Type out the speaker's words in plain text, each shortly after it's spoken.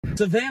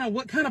Savannah,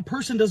 what kind of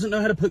person doesn't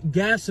know how to put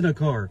gas in a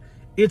car?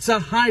 It's a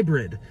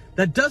hybrid.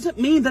 That doesn't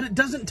mean that it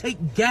doesn't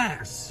take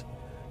gas.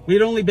 We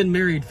had only been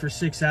married for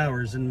 6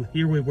 hours, and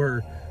here we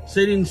were,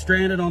 sitting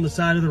stranded on the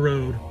side of the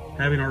road,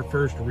 having our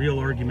first real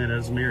argument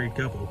as a married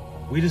couple.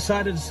 We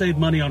decided to save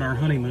money on our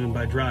honeymoon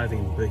by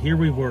driving, but here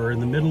we were in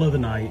the middle of the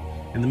night,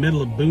 in the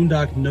middle of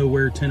boondock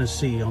nowhere,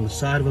 Tennessee, on the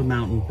side of a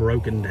mountain,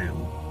 broken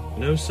down.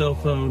 No cell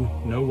phone,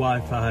 no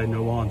Wi-Fi,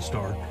 no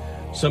OnStar.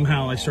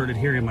 Somehow I started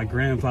hearing my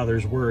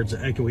grandfather's words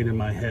echoing in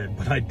my head,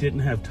 but I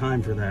didn't have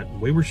time for that.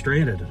 We were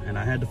stranded, and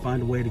I had to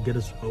find a way to get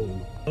us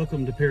home.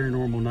 Welcome to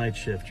Paranormal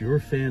Nightshift, your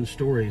fan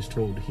stories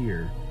told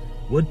here.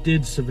 What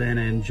did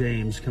Savannah and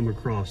James come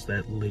across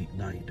that late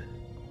night?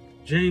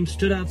 James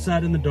stood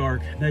outside in the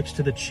dark next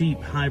to the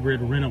cheap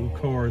hybrid rental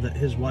car that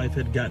his wife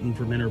had gotten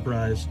from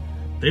Enterprise.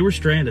 They were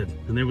stranded,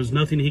 and there was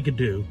nothing he could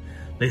do.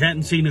 They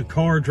hadn't seen a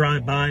car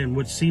drive by in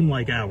what seemed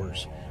like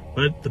hours,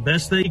 but the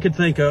best they could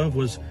think of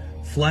was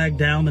flag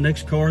down the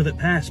next car that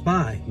passed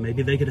by.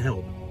 Maybe they could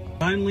help.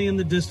 Finally, in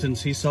the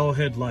distance, he saw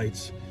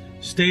headlights.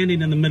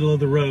 Standing in the middle of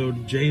the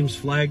road, James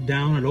flagged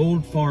down an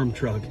old farm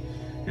truck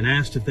and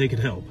asked if they could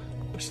help.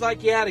 "Looks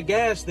like you're out of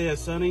gas there,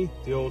 Sonny,"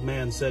 the old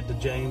man said to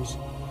James.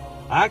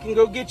 "I can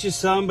go get you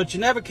some, but you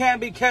never can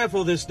be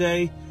careful this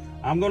day.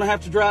 I'm gonna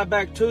have to drive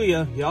back to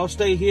you. Y'all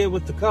stay here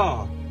with the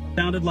car."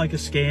 Sounded like a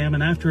scam,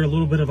 and after a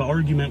little bit of an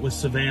argument with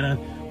Savannah,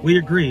 we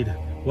agreed.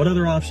 What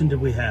other option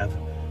did we have?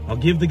 I'll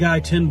give the guy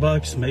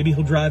 $10. Maybe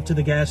he'll drive to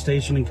the gas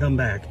station and come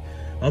back.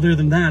 Other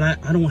than that,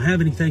 I don't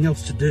have anything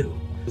else to do.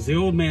 As the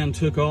old man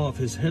took off,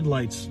 his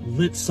headlights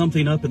lit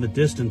something up in the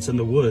distance in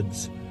the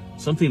woods.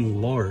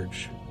 Something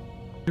large.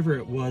 Whatever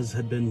it was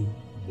had been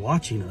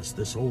watching us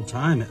this whole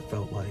time, it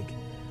felt like.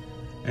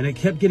 And it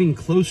kept getting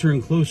closer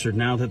and closer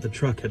now that the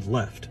truck had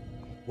left.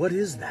 What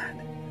is that?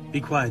 Be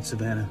quiet,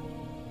 Savannah.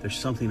 There's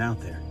something out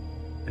there,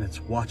 and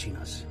it's watching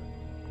us.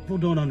 People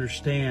don't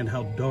understand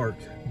how dark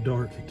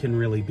it can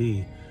really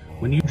be.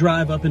 When you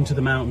drive up into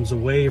the mountains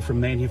away from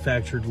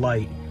manufactured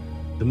light,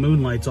 the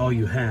moonlight's all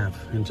you have,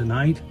 and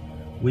tonight,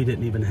 we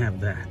didn't even have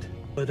that.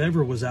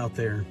 Whatever was out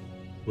there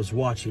was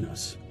watching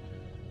us,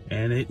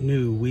 and it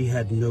knew we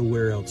had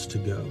nowhere else to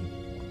go.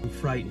 "I'm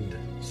frightened,"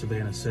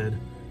 Savannah said.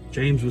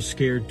 James was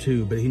scared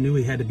too, but he knew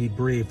he had to be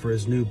brave for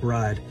his new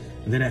bride,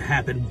 and then it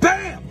happened.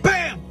 Bam!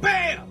 Bam!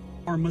 Bam!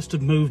 The car must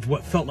have moved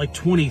what felt like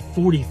 20,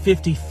 40,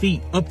 50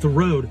 feet up the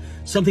road.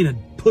 Something had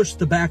pushed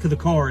the back of the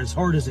car as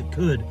hard as it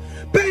could.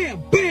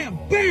 Bam! Bam!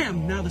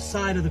 Bam! Now the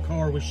side of the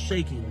car was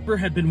shaking. Whoever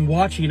had been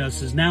watching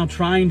us is now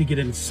trying to get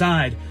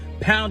inside,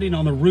 pounding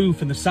on the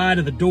roof and the side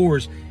of the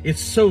doors.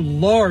 It's so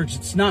large,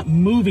 it's not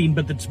moving,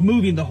 but it's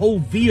moving the whole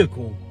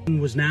vehicle. It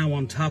was now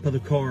on top of the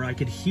car. I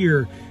could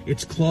hear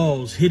its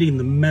claws hitting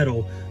the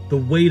metal, the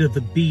weight of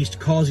the beast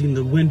causing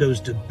the windows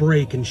to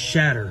break and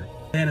shatter.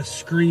 Anna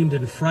screamed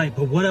in fright,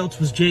 but what else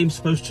was James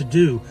supposed to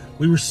do?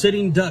 We were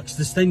sitting ducks.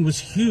 This thing was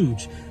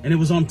huge, and it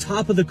was on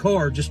top of the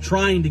car, just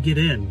trying to get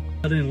in.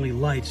 Suddenly,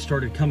 lights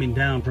started coming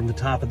down from the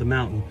top of the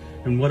mountain,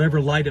 and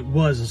whatever light it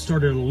was, it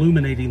started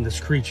illuminating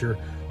this creature,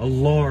 a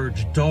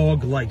large,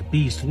 dog-like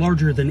beast,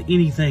 larger than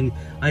anything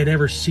I had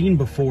ever seen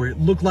before. It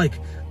looked like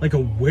a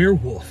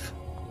werewolf.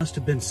 It must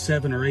have been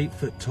 7 or 8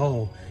 foot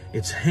tall.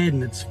 Its head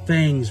and its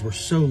fangs were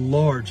so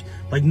large,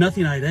 like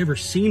nothing I had ever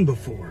seen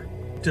before.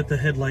 At the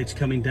headlights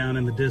coming down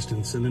in the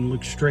distance and then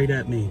looked straight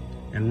at me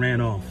and ran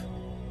off.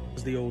 It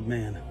was the old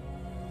man.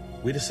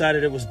 We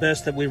decided it was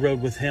best that we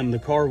rode with him. The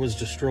car was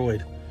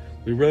destroyed.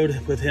 We rode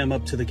with him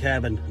up to the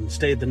cabin and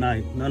stayed the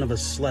night. None of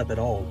us slept at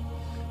all.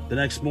 The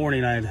next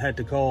morning I had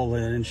to call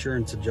an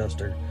insurance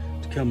adjuster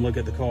to come look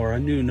at the car. I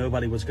knew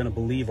nobody was going to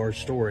believe our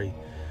story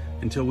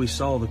until we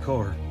saw the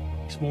car.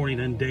 Next morning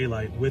in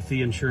daylight with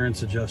the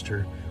insurance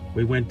adjuster,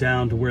 we went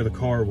down to where the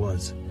car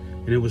was,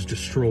 and it was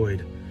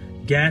destroyed.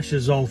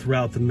 Gashes all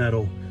throughout the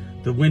metal.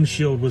 The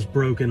windshield was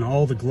broken.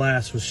 All the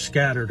glass was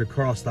scattered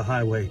across the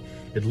highway.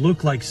 It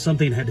looked like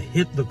something had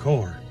hit the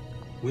car.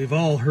 We've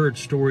all heard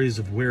stories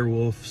of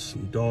werewolves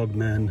and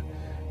dogmen,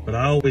 but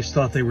I always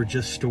thought they were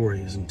just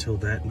stories until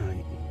that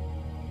night.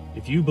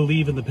 If you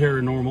believe in the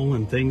paranormal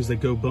and things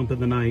that go bump in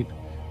the night,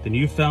 then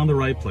you've found the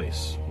right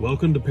place.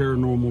 Welcome to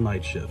Paranormal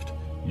Nightshift,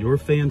 your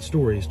fan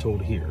stories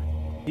told here.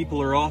 People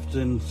are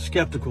often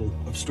skeptical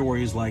of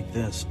stories like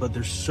this, but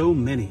there's so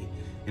many.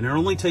 And it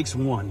only takes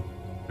one.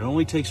 It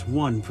only takes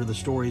one for the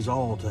stories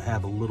all to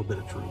have a little bit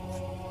of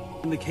truth.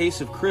 In the case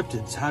of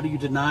cryptids, how do you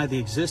deny the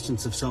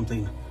existence of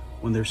something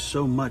when there's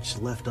so much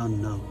left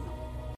unknown?